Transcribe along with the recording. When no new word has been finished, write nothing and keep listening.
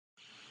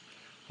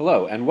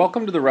Hello and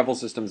welcome to the Revel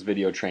Systems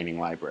video training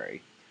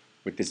library.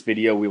 With this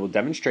video we will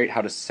demonstrate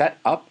how to set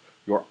up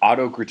your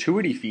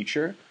auto-gratuity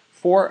feature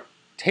for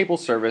table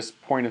service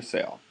point of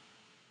sale.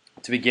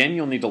 To begin,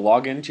 you'll need to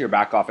log into your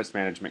back office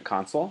management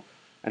console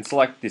and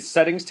select the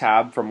settings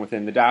tab from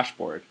within the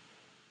dashboard.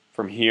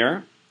 From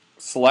here,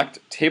 select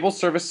table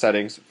service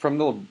settings from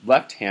the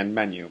left hand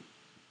menu.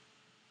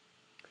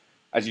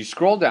 As you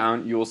scroll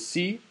down, you will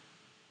see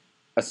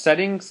a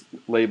settings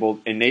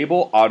labeled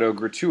Enable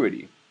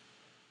Auto-Gratuity.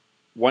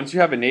 Once you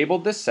have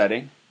enabled this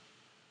setting,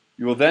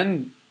 you will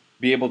then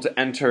be able to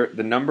enter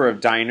the number of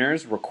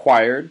diners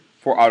required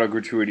for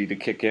auto-gratuity to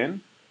kick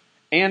in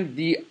and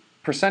the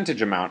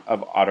percentage amount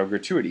of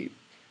auto-gratuity.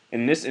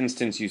 In this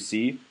instance, you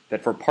see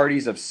that for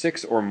parties of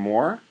 6 or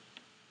more,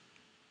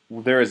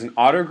 there is an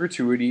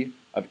auto-gratuity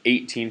of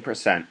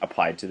 18%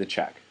 applied to the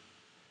check.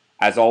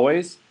 As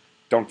always,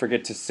 don't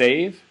forget to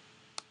save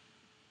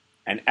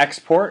and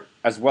export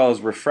as well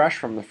as refresh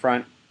from the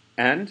front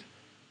end.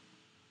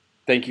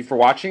 Thank you for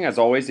watching. As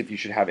always, if you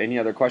should have any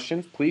other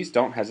questions, please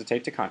don't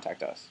hesitate to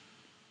contact us.